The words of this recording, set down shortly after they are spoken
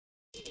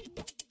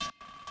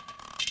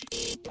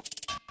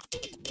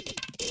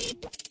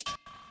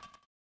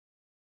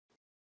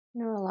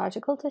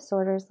Neurological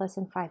Disorders,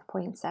 Lesson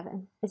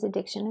 5.7, is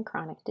addiction a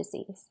chronic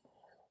disease?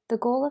 The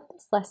goal of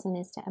this lesson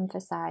is to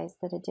emphasize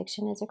that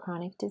addiction is a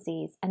chronic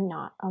disease and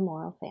not a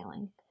moral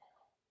failing.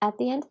 At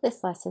the end of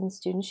this lesson,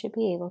 students should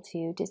be able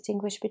to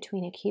distinguish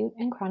between acute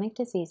and chronic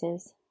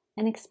diseases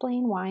and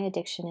explain why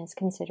addiction is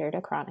considered a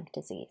chronic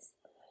disease.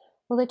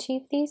 We'll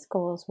achieve these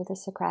goals with a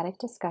Socratic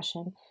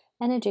discussion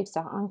and a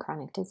jigsaw on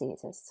chronic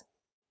diseases.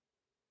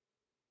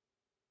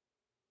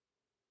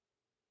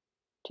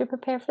 To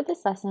prepare for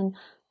this lesson,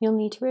 you'll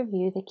need to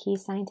review the key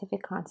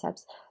scientific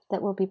concepts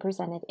that will be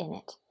presented in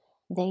it.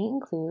 They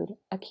include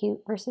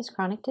acute versus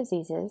chronic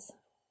diseases,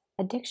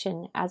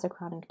 addiction as a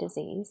chronic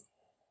disease,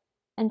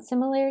 and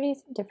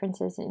similarities and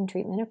differences in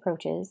treatment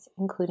approaches,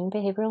 including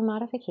behavioral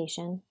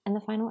modification and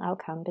the final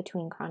outcome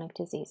between chronic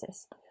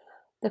diseases.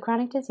 The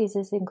chronic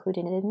diseases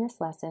included in this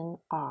lesson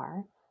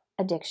are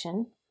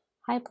addiction,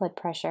 high blood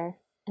pressure,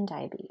 and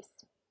diabetes.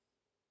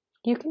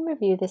 You can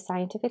review the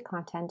scientific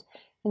content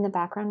in the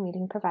background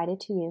reading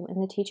provided to you in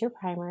the teacher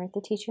primer,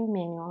 the teacher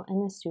manual,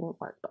 and the student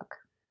workbook.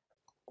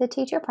 The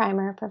teacher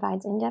primer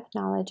provides in-depth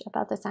knowledge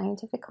about the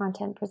scientific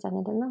content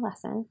presented in the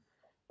lesson.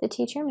 The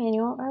teacher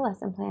manual or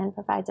lesson plan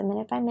provides a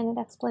minute-by-minute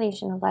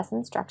explanation of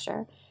lesson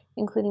structure,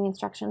 including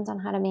instructions on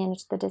how to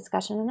manage the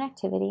discussion and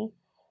activity,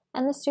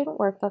 and the student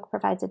workbook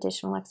provides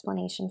additional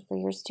explanations for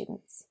your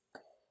students.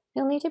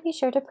 You'll need to be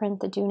sure to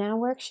print the Do Now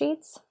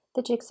worksheets,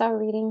 the jigsaw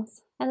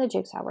readings, and the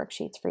jigsaw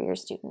worksheets for your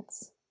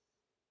students.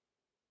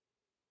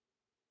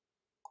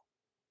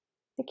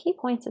 The key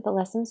points of the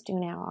lessons Do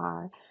Now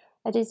are: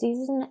 a disease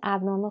is an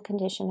abnormal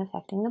condition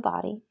affecting the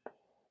body,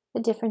 the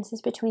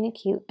differences between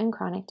acute and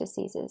chronic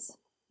diseases,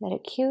 that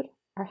acute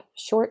are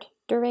short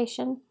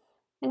duration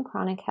and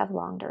chronic have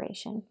long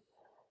duration.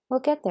 We'll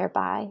get there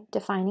by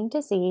defining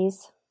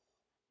disease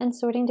and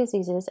sorting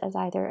diseases as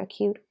either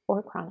acute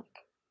or chronic.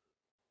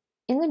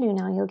 In the Do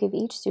Now, you'll give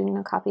each student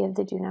a copy of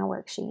the Do Now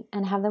worksheet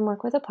and have them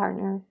work with a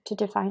partner to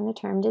define the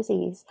term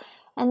disease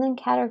and then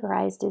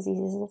categorize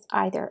diseases as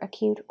either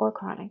acute or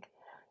chronic.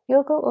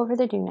 You'll go over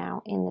the Do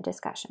Now in the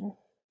discussion.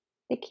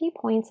 The key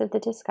points of the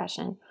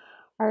discussion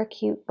are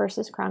acute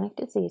versus chronic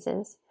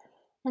diseases,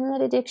 and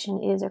that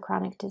addiction is a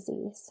chronic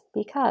disease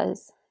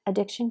because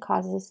addiction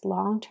causes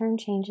long-term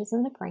changes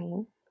in the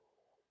brain,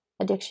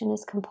 addiction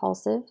is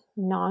compulsive,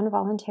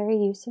 non-voluntary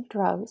use of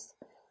drugs,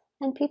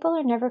 and people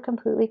are never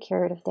completely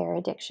cured of their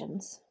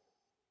addictions.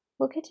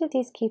 We'll get to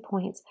these key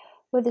points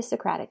with a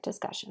Socratic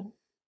discussion.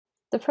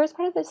 The first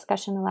part of the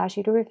discussion allows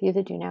you to review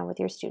the Do Now with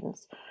your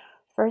students,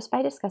 first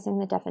by discussing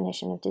the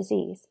definition of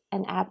disease,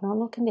 an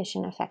abnormal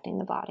condition affecting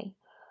the body,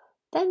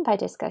 then by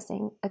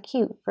discussing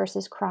acute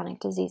versus chronic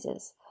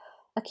diseases.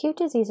 Acute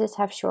diseases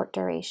have short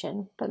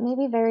duration, but may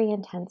be very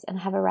intense and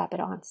have a rapid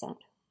onset.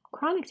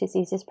 Chronic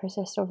diseases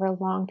persist over a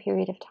long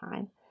period of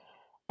time,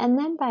 and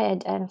then by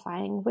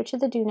identifying which of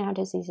the Do Now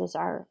diseases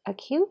are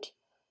acute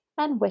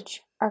and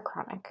which are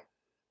chronic.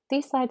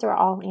 These slides are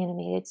all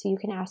animated, so you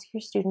can ask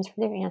your students for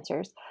their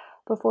answers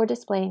before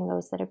displaying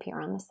those that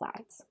appear on the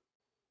slides.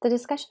 The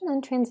discussion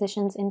then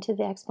transitions into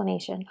the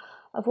explanation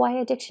of why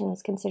addiction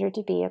is considered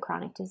to be a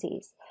chronic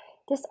disease.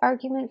 This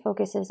argument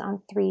focuses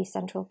on three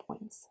central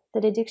points: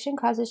 that addiction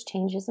causes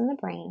changes in the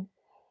brain,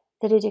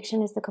 that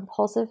addiction is the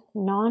compulsive,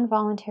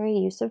 non-voluntary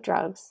use of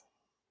drugs,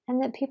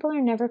 and that people are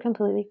never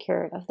completely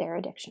cured of their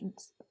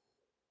addictions.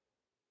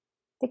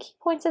 The key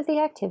points of the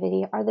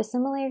activity are the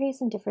similarities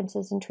and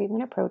differences in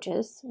treatment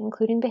approaches,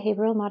 including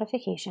behavioral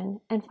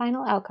modification, and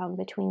final outcome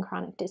between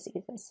chronic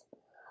diseases.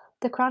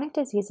 The chronic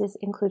diseases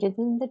included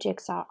in the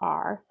jigsaw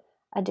are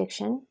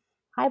addiction,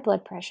 high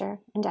blood pressure,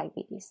 and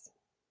diabetes.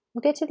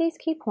 We'll get to these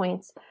key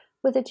points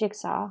with a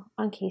jigsaw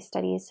on case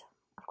studies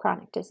of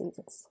chronic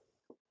diseases.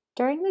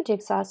 During the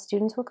jigsaw,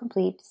 students will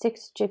complete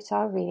 6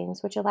 jigsaw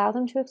readings, which allow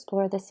them to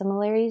explore the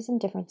similarities and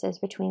differences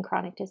between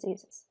chronic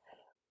diseases.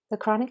 The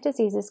chronic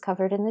diseases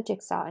covered in the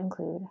jigsaw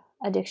include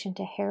addiction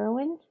to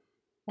heroin,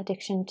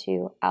 addiction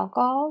to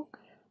alcohol,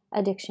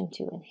 addiction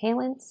to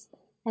inhalants,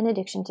 and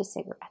addiction to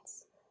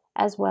cigarettes,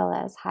 as well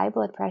as high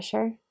blood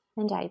pressure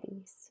and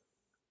diabetes.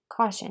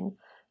 Caution: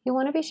 you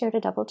want to be sure to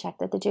double check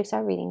that the jigsaw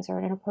readings are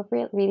at an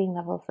appropriate reading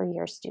level for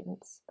your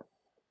students.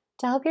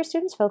 To help your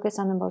students focus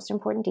on the most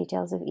important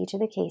details of each of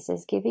the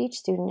cases, give each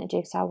student a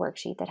jigsaw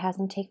worksheet that has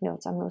them take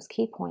notes on those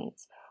key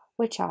points,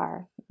 which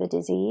are the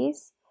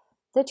disease,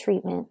 the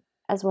treatment,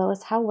 as well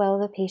as how well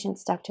the patient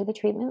stuck to the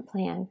treatment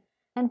plan,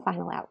 and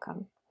final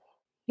outcome.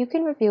 You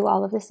can review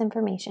all of this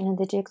information in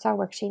the jigsaw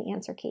worksheet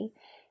answer key.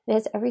 It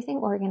has everything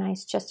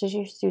organized just as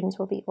your students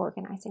will be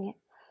organizing it.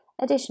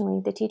 Additionally,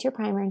 the teacher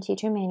primer and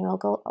teacher manual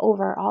go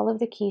over all of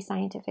the key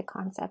scientific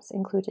concepts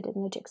included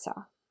in the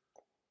jigsaw.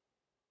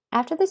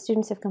 After the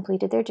students have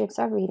completed their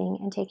jigsaw reading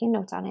and taken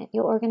notes on it,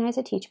 you'll organize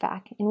a teach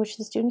back in which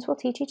the students will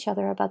teach each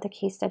other about the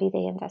case study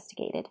they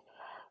investigated.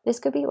 This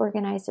could be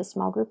organized as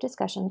small group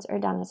discussions or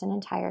done as an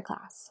entire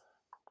class.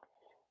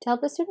 To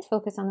help the students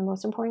focus on the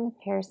most important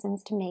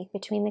comparisons to make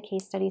between the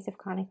case studies of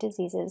chronic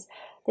diseases,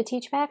 the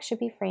teach back should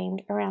be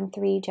framed around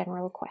 3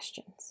 general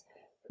questions.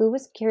 Who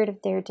was cured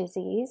of their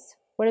disease?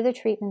 What are the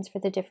treatments for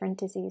the different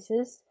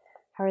diseases?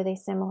 How are they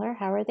similar?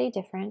 How are they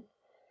different?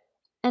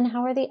 And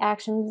how are the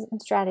actions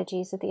and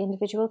strategies that the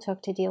individual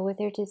took to deal with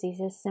their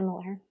diseases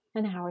similar?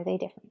 And how are they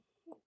different?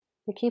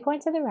 The key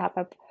points of the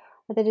wrap-up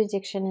are that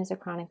addiction is a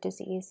chronic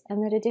disease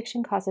and that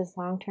addiction causes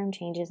long-term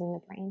changes in the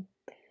brain.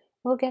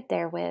 We'll get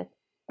there with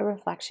a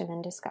reflection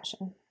and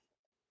discussion.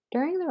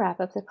 During the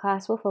wrap-up, the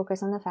class will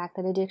focus on the fact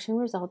that addiction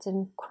results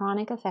in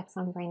chronic effects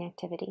on brain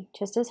activity,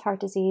 just as heart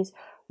disease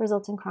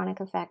results in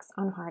chronic effects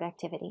on heart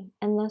activity,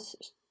 and thus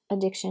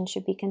addiction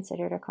should be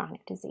considered a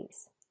chronic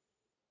disease.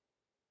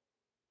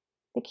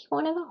 The key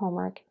point of the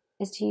homework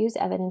is to use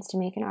evidence to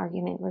make an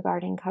argument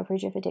regarding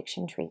coverage of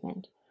addiction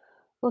treatment.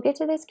 We'll get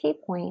to this key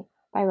point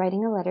by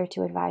writing a letter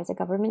to advise a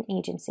government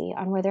agency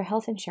on whether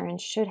health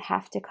insurance should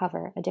have to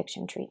cover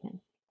addiction treatment.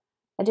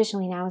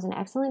 Additionally, now is an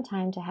excellent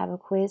time to have a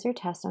quiz or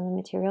test on the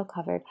material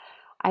covered,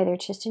 either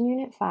just in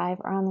Unit 5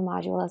 or on the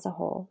module as a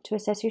whole, to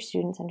assess your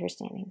students'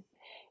 understanding.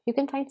 You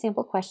can find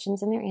sample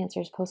questions and their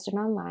answers posted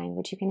online,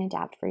 which you can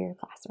adapt for your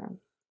classroom.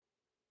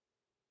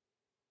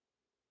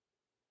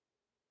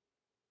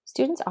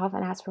 Students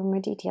often ask for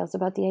more details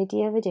about the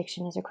idea of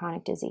addiction as a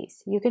chronic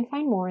disease. You can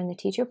find more in the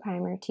Teacher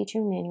Primer,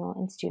 Teacher Manual,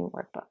 and Student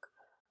Workbook.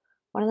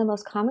 One of the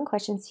most common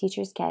questions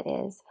teachers get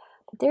is,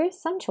 but there is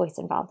some choice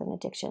involved in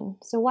addiction,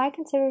 so why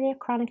consider it a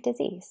chronic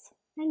disease?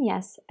 And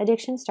yes,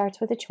 addiction starts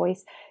with a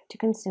choice to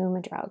consume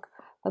a drug,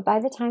 but by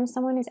the time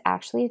someone is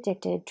actually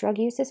addicted, drug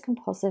use is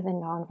compulsive and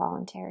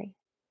non-voluntary.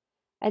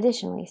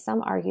 Additionally,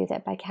 some argue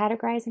that by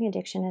categorizing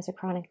addiction as a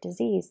chronic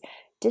disease,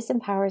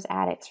 disempowers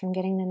addicts from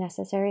getting the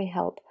necessary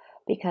help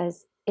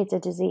because it's a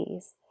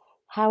disease.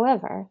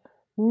 However,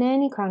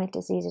 many chronic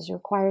diseases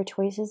require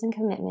choices and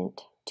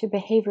commitment to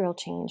behavioral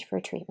change for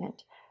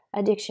treatment.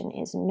 Addiction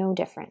is no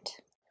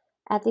different.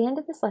 At the end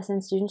of this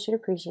lesson, students should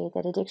appreciate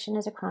that addiction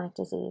is a chronic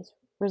disease,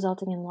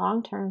 resulting in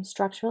long-term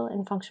structural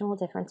and functional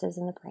differences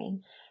in the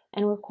brain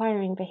and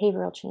requiring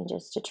behavioral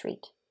changes to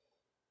treat.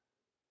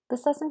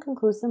 This lesson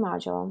concludes the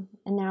module,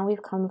 and now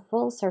we've come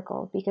full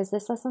circle because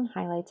this lesson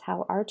highlights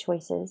how our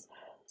choices,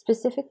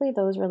 specifically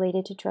those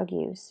related to drug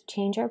use,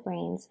 change our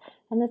brains,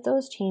 and that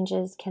those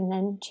changes can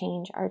then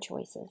change our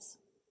choices.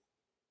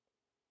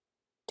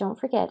 Don't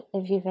forget,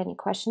 if you have any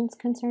questions,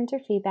 concerns, or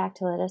feedback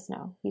to let us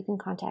know, you can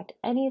contact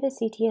any of the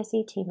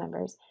CTSE team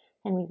members,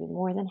 and we'd be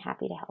more than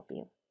happy to help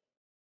you.